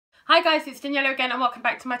Hi guys, it's Daniela again and welcome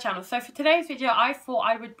back to my channel. So for today's video, I thought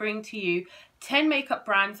I would bring to you 10 makeup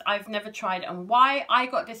brands I've never tried and why. I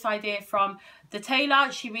got this idea from The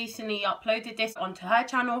Taylor. She recently uploaded this onto her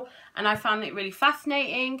channel and I found it really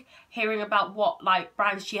fascinating hearing about what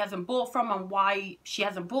brands she hasn't bought from and why she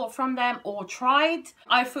hasn't bought from them or tried.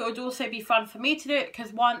 I thought it would also be fun for me to do it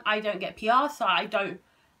because one, I don't get PR, so I don't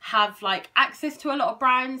have access to a lot of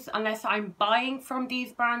brands unless I'm buying from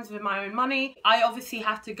these brands with my own money. I obviously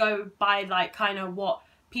have to go by kind of what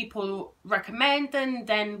people recommend and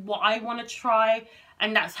then what I want to try,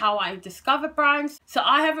 and that's how I discover brands. So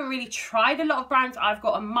I haven't really tried a lot of brands. I've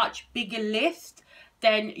got a much bigger list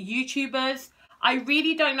than YouTubers. I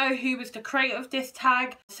really don't know who was the creator of this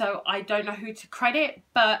tag, so I don't know who to credit,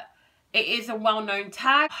 but it is a well-known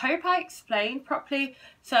tag. I hope I explained properly.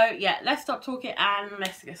 So yeah, let's stop talking and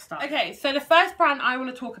let's get started. Okay, so the first brand I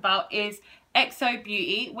want to talk about is XO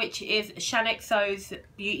Beauty, which is Shaaanxo's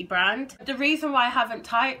beauty brand. The reason why I haven't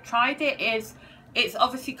tried it is it's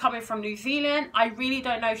obviously coming from New Zealand. I really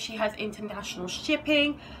don't know if she has international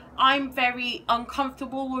shipping. I'm very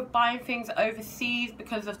uncomfortable with buying things overseas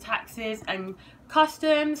because of taxes and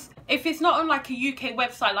customs. If it's not on a UK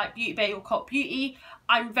website like Beauty Bay or Cult Beauty,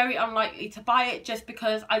 I'm very unlikely to buy it just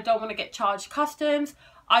because I don't want to get charged customs.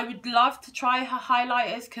 I would love to try her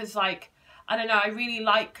highlighters because I don't know, I really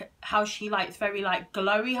like how she likes very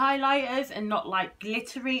glowy highlighters and not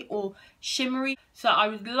glittery or shimmery. So I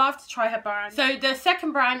would love to try her brand. So the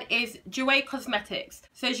second brand is Jouer Cosmetics.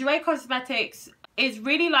 So Jouer Cosmetics is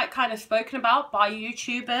really kind of spoken about by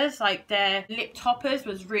YouTubers. Their lip toppers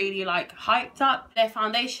was really hyped up. Their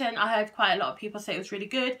foundation, I heard quite a lot of people say it was really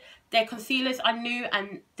good. Their concealers are new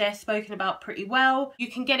and they're spoken about pretty well. You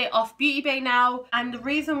can get it off Beauty Bay now. And the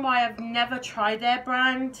reason why I've never tried their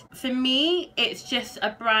brand, for me, it's just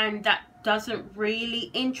a brand that doesn't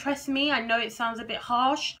really interest me. I know it sounds a bit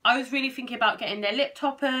harsh. I was really thinking about getting their lip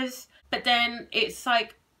toppers, but then it's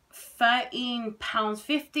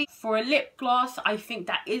 £13.50 for a lip gloss. I think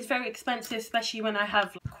that is very expensive, especially when I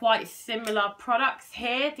have quite similar products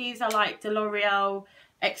here. These are the L'Oreal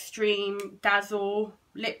Extreme Dazzle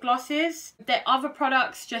lip glosses. Their other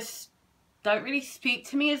products just don't really speak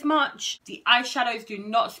to me as much. The eyeshadows do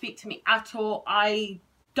not speak to me at all. I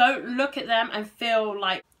don't look at them and feel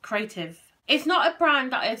creative. It's not a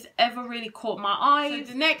brand that has ever really caught my eye.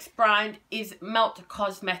 So the next brand is Melt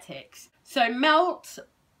Cosmetics. So Melt,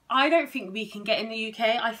 I don't think we can get in the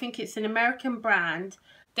UK. I think it's an American brand.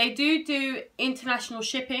 They do international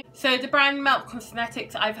shipping. So the brand Melt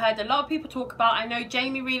Cosmetics, I've heard a lot of people talk about. I know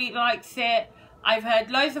Jamie really likes it. I've heard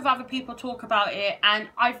loads of other people talk about it, and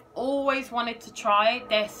I've always wanted to try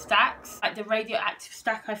their stacks. The radioactive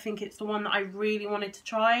stack, I think it's the one that I really wanted to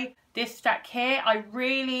try. This stack here, I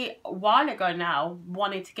really, a while ago now,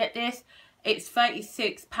 wanted to get this. It's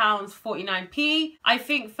 £36.49p. I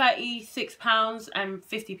think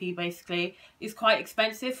 £36.50p basically is quite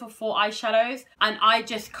expensive for 4 eyeshadows, and I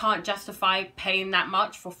just can't justify paying that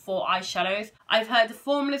much for 4 eyeshadows. I've heard the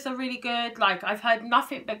formulas are really good. I've heard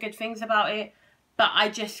nothing but good things about it, but I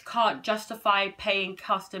just can't justify paying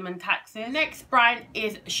custom and taxes. The next brand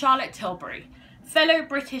is Charlotte Tilbury. Fellow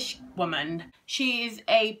British woman. She is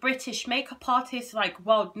a British makeup artist,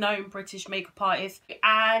 well-known British makeup artist,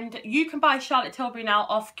 and you can buy Charlotte Tilbury now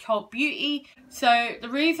off Cult Beauty. So the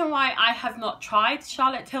reason why I have not tried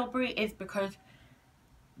Charlotte Tilbury is because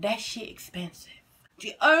they're shit expensive.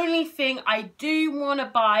 The only thing I do want to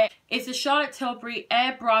buy is the Charlotte Tilbury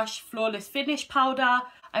Airbrush Flawless Finish Powder.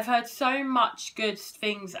 I've heard so much good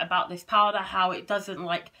things about this powder, how it doesn't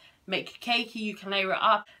make you cakey, you can layer it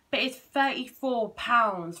up. But it's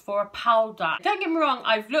 £34 for a powder. Don't get me wrong,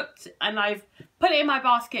 I've looked and I've put it in my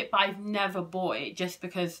basket, but I've never bought it just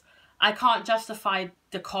because I can't justify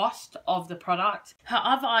the cost of the product. Her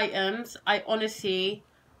other items, I honestly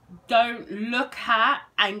don't look at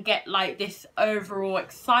and get this overall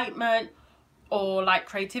excitement or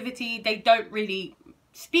creativity. They don't really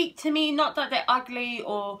speak to me. Not that they're ugly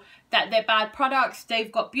or that they're bad products.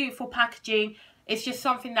 They've got beautiful packaging. It's just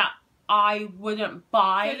something that I wouldn't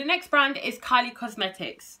buy. So the next brand is Kylie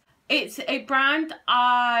Cosmetics. It's a brand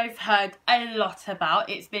I've heard a lot about.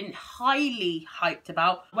 It's been highly hyped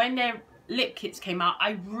about. When their lip kits came out,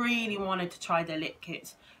 I really wanted to try their lip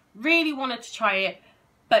kits. Really wanted to try it,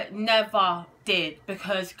 but never did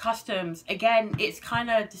because customs, again, it's kind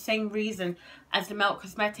of the same reason as the Melt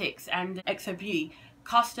Cosmetics and XO Beauty.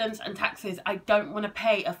 Customs and taxes, I don't want to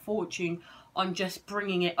pay a fortune on just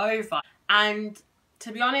bringing it over. And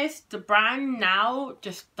to be honest, the brand now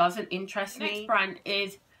just doesn't interest me. Next brand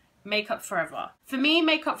is Makeup Forever. For me,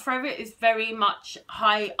 Makeup Forever is very much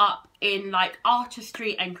high up in like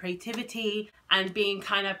artistry and creativity, and being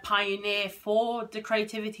kind of pioneer for the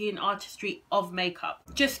creativity and artistry of makeup.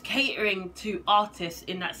 Just catering to artists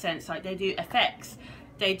in that sense. Like they do effects,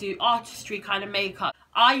 they do artistry kind of makeup.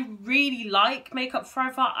 I really like Makeup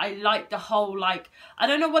Forever. I like the whole, like, I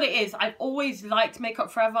don't know what it is. I've always liked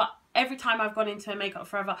Makeup Forever. Every time I've gone into a Makeup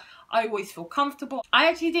Forever, I always feel comfortable. I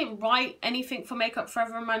actually didn't write anything for Makeup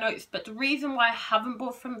Forever in my notes, but the reason why I haven't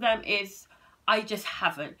bought from them is I just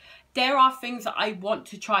haven't. There are things that I want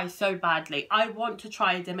to try so badly. I want to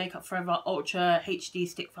try the Makeup Forever Ultra HD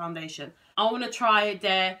Stick Foundation. I want to try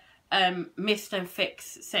their Mist and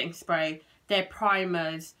Fix setting spray, their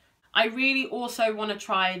primers. I really also want to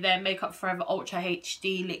try their Makeup Forever Ultra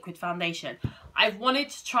HD Liquid Foundation. I've wanted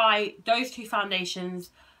to try those two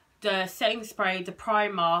foundations, the setting spray, the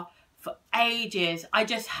primer, for ages. I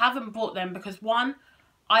just haven't bought them because, one,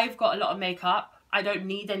 I've got a lot of makeup. I don't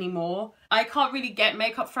need any more. I can't really get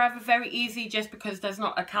Makeup Forever very easy just because there's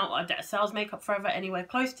not a counter that sells Makeup Forever anywhere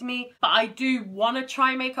close to me. But I do want to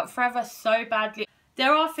try Makeup Forever so badly.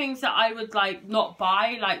 There are things that I would like not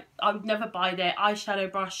buy. Like I would never buy their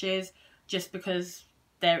eyeshadow brushes just because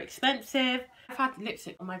they're expensive. I've had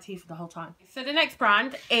lipstick on my teeth the whole time. So the next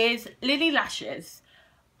brand is Lily Lashes.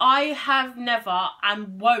 I have never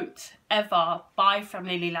and won't ever buy from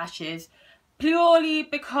Lily Lashes purely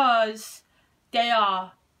because they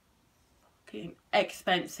are fucking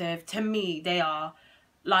expensive. To me, they are.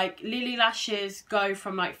 Like, Lily Lashes go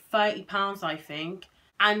from like £30, I think.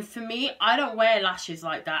 And for me, I don't wear lashes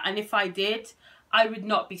like that. And if I did, I would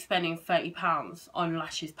not be spending £30 on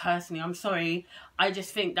lashes personally. I'm sorry. I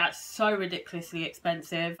just think that's so ridiculously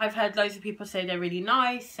expensive. I've heard loads of people say they're really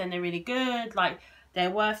nice and they're really good. Like,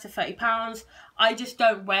 they're worth the £30. I just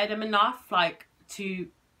don't wear them enough, like, to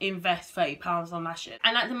invest £30 on lashes.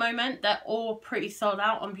 And at the moment, they're all pretty sold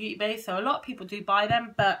out on Beauty Bay, so a lot of people do buy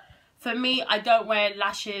them, but for me, I don't wear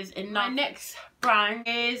lashes enough. My next brand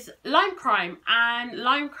is Lime Crime, and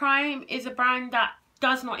Lime Crime is a brand that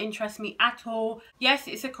does not interest me at all. Yes,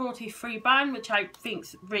 it's a cruelty-free brand, which I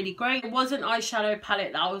think's really great. It was an eyeshadow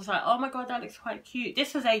palette that I was like, oh my god, that looks quite cute.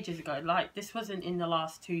 This was ages ago. Like, this wasn't in the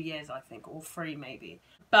last 2 years, I think, or 3 maybe.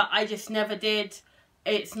 But I just never did.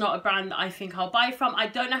 It's not a brand that I think I'll buy from. I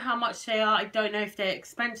don't know how much they are. I don't know if they're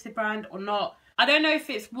expensive brand or not. I don't know if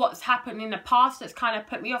it's what's happened in the past that's kind of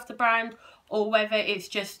put me off the brand, or whether it's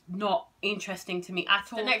just not interesting to me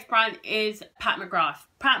at all. The next brand is Pat McGrath.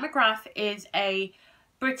 Pat McGrath is a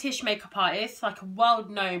British makeup artist, like a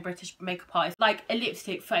well-known British makeup artist. Like a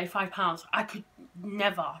lipstick, £35. I could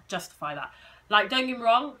never justify that. Like, don't get me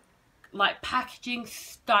wrong, like packaging,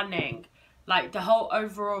 stunning. Like the whole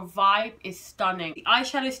overall vibe is stunning. The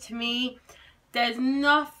eyeshadows, to me, there's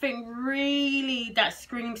nothing really that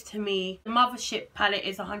screams to me. The Mothership palette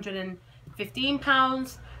is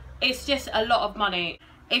 £115. It's just a lot of money.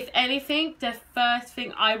 If anything, the first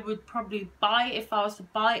thing I would probably buy if I was to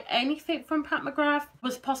buy anything from Pat McGrath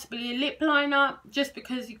was possibly a lip liner, just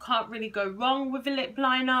because you can't really go wrong with a lip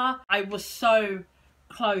liner. I was so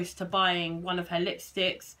close to buying one of her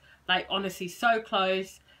lipsticks, like honestly so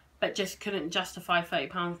close, but just couldn't justify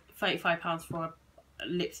 £35 for a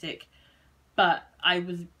lipstick. But I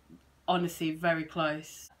was honestly very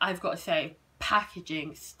close. I've got to say,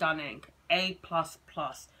 packaging stunning. A++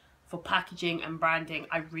 for packaging and branding.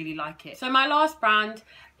 I really like it. So my last brand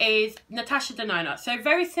is Natasha Denona. So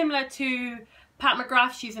very similar to Pat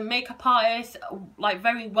McGrath. She's a makeup artist, like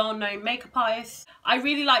very well-known makeup artist. I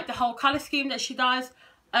really like the whole colour scheme that she does.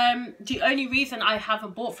 The only reason I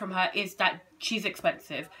haven't bought from her is that she's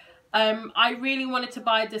expensive. I really wanted to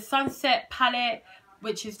buy the Sunset palette,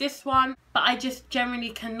 which is this one, but I just generally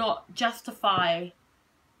cannot justify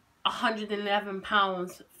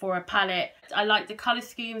 £111 for a palette. I like the colour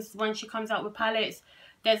schemes when she comes out with palettes.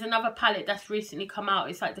 There's another palette that's recently come out.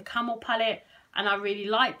 It's like the Camel palette, and I really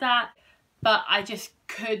like that. But I just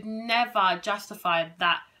could never justify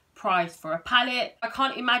that price for a palette. I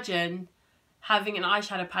can't imagine having an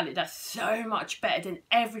eyeshadow palette that's so much better than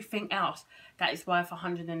everything else that is worth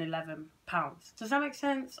 £111. Does that make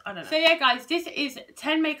sense? I don't know. So yeah, guys, this is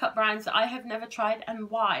 10 makeup brands that I have never tried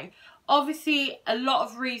and why. Obviously, a lot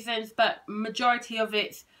of reasons, but majority of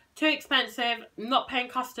it's too expensive, not paying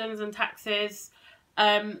customs and taxes,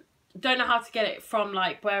 don't know how to get it from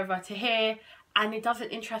like wherever to here, and it doesn't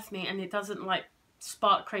interest me, and it doesn't like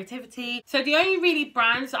spark creativity. So the only really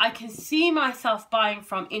brands that I can see myself buying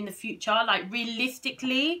from in the future, like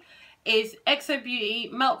realistically, is XO Beauty,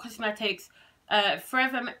 Melt Cosmetics,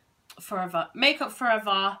 Forever, Makeup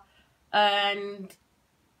Forever, and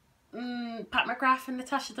Pat McGrath and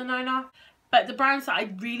Natasha Denona. But the brands that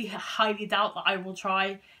I really highly doubt that I will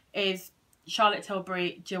try is Charlotte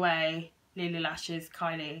Tilbury, Jouer, Lily Lashes,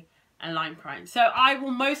 Kylie and Lime Crime. So I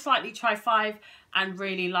will most likely try 5 and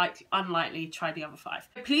really unlikely try the other 5.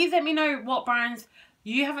 Please let me know what brands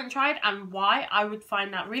you haven't tried and why. I would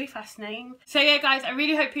find that really fascinating. So yeah guys, I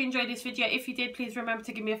really hope you enjoyed this video. If you did, please remember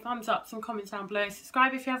to give me a thumbs up, some comments down below,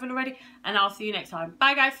 subscribe if you haven't already, and I'll see you next time.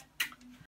 Bye guys.